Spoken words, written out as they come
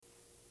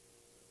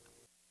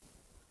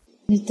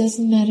It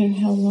doesn't matter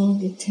how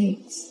long it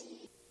takes.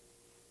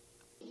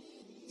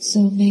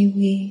 So may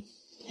we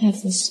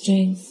have the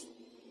strength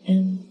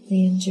and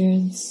the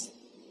endurance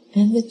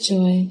and the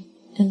joy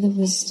and the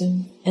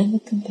wisdom and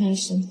the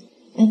compassion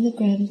and the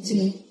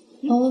gratitude,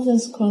 all of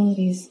those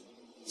qualities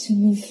to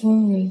move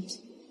forward,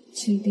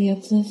 to be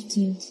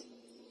uplifted,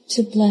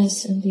 to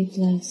bless and be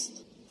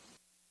blessed.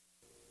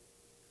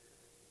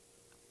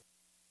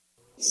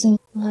 So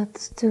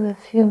let's do a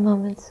few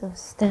moments of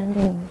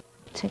standing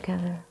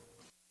together.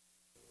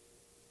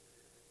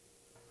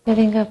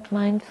 Getting up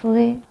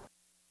mindfully,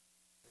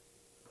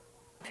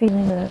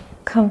 feeling the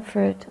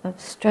comfort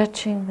of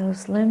stretching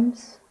those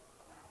limbs,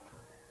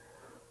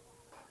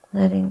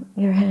 letting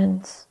your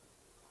hands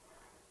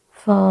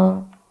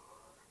fall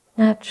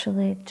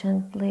naturally,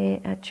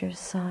 gently at your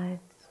sides.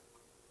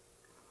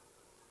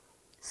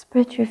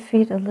 Spread your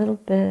feet a little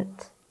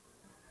bit,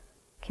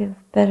 give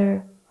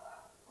better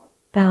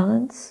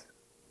balance,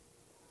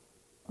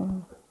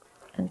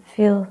 and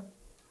feel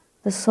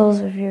the soles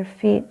of your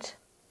feet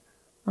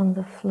on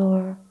the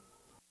floor.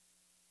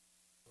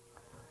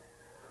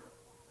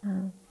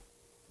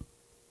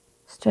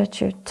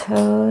 Stretch your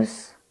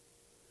toes,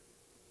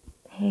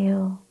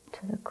 heel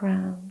to the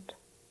ground,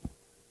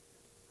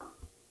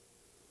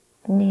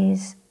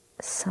 knees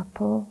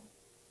supple.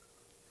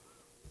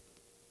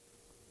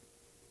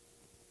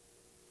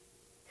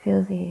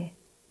 Feel the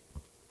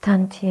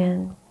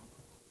dantian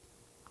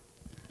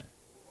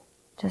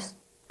just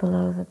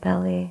below the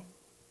belly,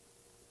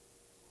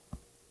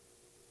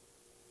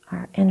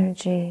 our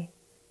energy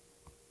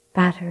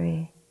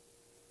battery.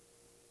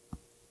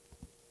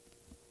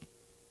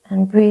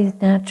 And breathe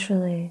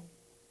naturally.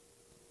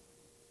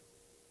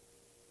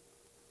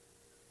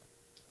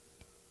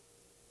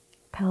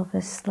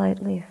 Pelvis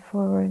slightly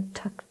forward,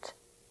 tucked.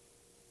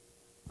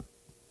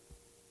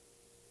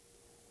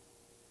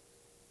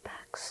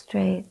 Back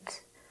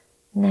straight,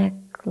 neck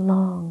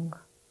long,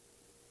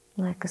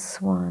 like a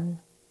swan.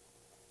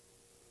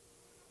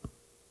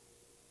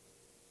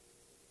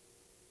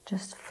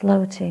 Just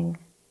floating,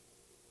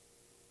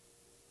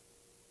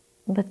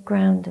 but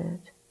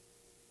grounded.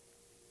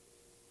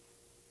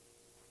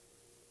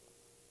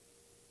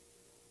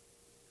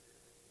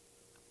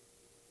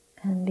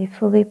 And be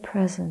fully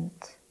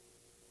present.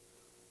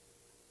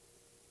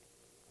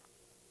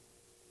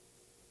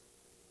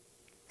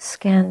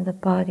 Scan the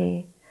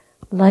body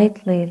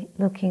lightly,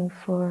 looking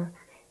for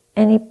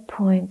any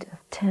point of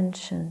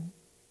tension.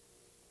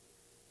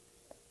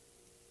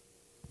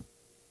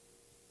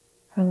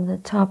 From the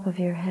top of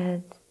your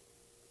head,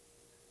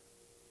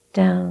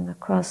 down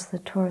across the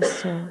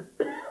torso,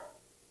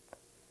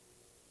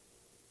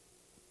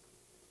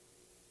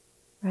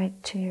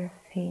 right to your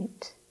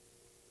feet.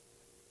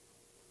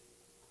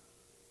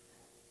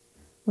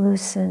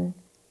 Loosen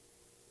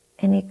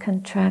any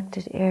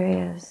contracted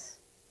areas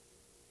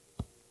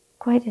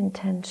quite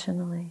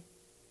intentionally.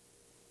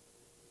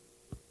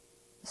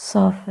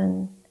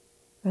 Soften,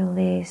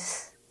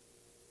 release,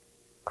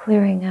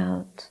 clearing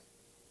out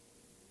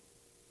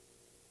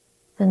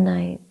the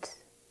night,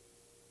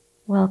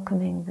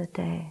 welcoming the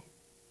day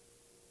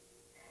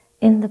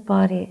in the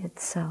body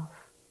itself.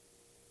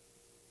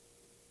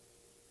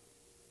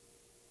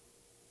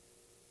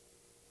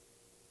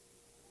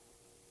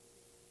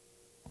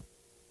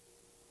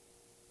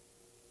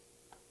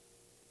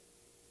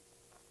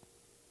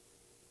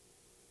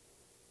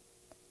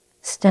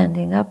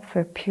 Standing up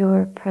for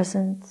pure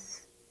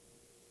presence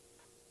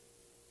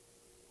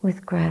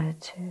with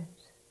gratitude.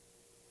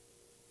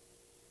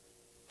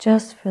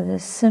 Just for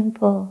this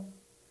simple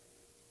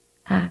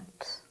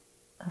act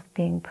of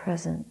being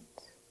present.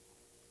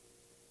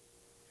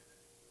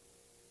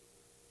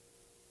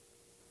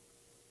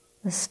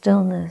 The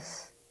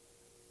stillness,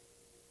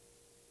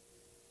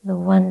 the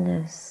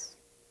oneness,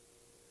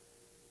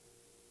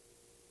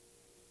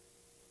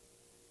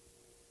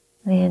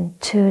 the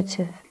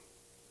intuitive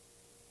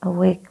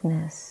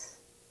awakeness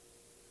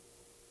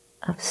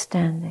of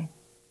standing.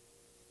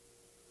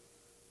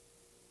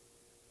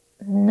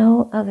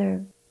 No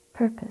other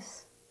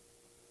purpose.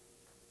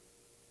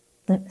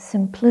 The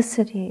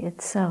simplicity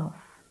itself,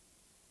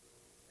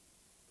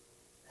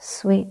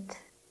 sweet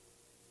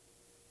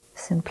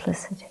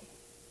simplicity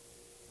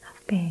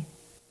of being.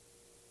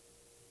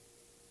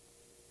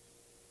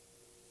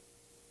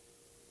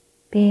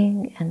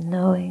 Being and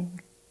knowing,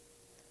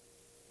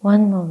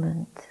 one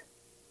moment,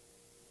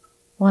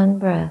 one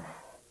breath,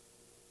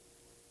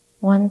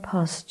 one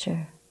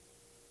posture,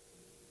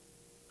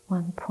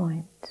 one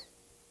point.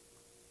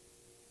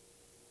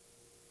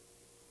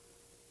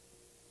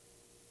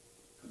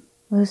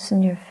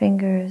 Loosen your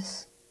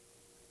fingers,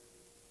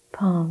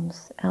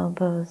 palms,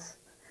 elbows,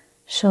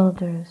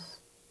 shoulders,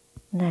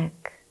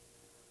 neck,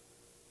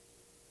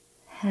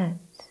 head,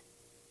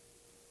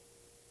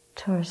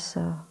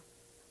 torso,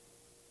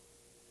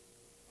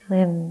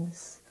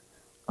 limbs,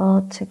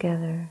 all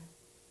together.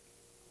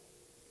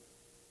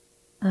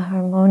 A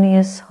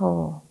harmonious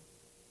whole.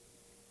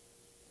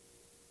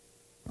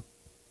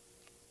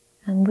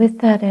 And with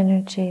that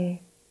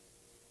energy,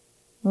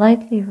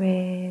 lightly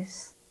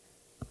raise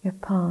your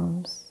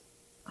palms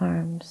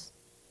arms.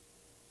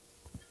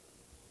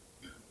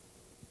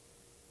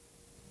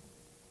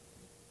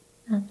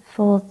 And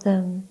fold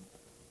them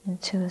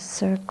into a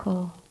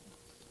circle,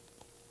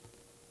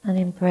 an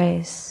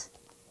embrace,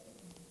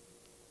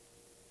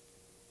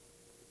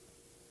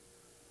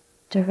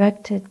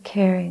 directed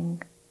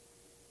caring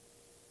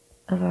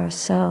of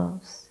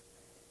ourselves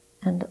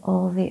and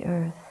all the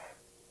earth,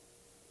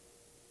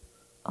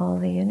 all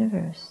the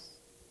universe.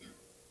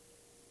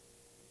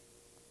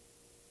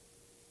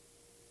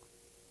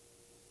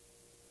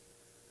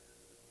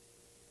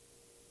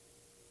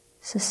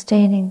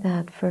 Sustaining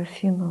that for a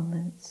few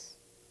moments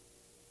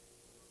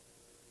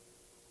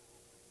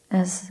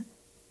as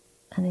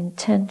an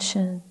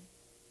intention,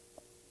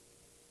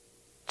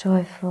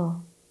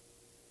 joyful,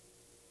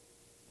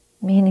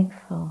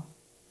 meaningful,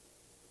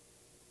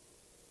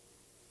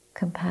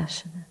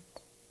 compassionate.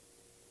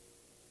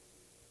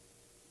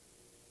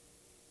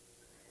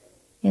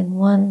 In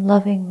one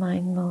loving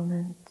mind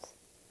moment,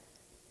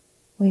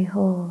 we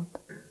hold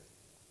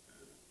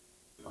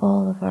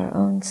all of our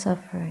own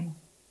suffering,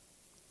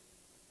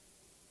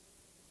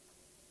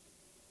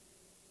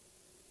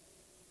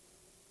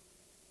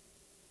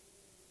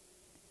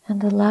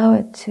 and allow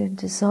it to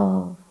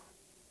dissolve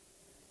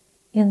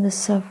in the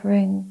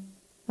suffering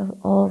of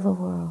all the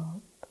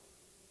world,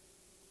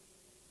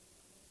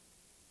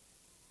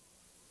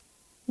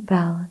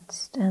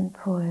 balanced and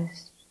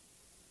poised,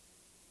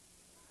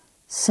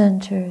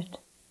 centered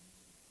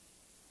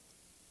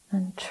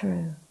and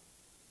true,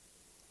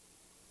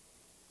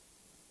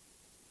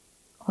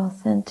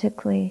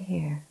 authentically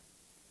here.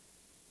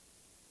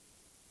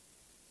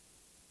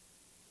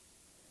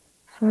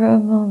 For a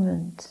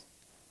moment,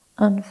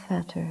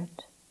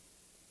 unfettered,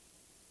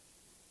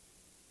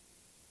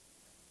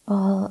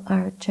 all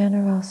our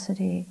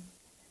generosity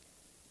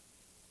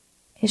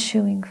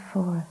issuing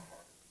forth,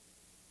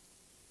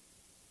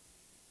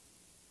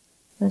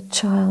 the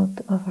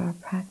child of our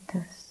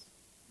practice,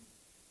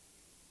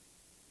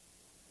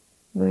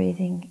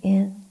 breathing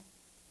in,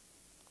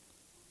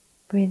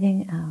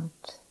 breathing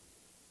out,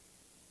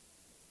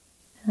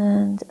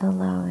 and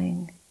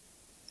allowing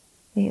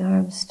the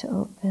arms to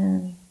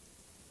open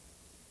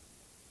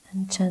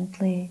and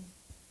gently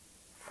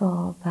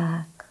fall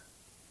back,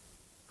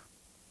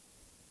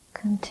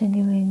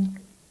 continuing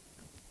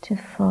to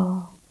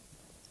fall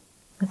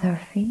with our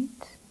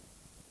feet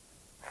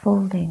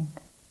folding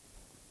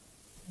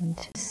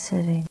into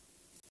sitting.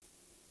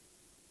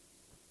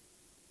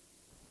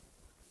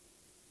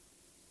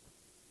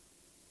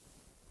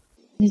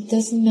 It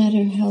doesn't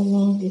matter how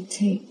long it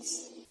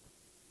takes.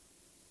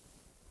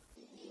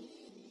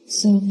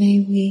 So may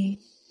we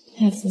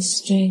have the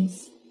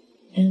strength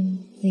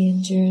and the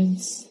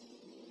endurance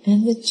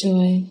and the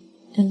joy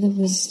and the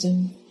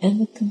wisdom and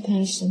the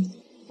compassion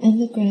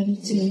and the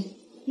gratitude,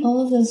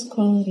 all of those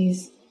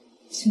qualities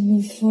to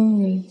move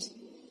forward,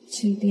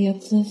 to be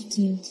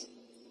uplifted,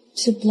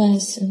 to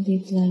bless and be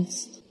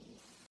blessed.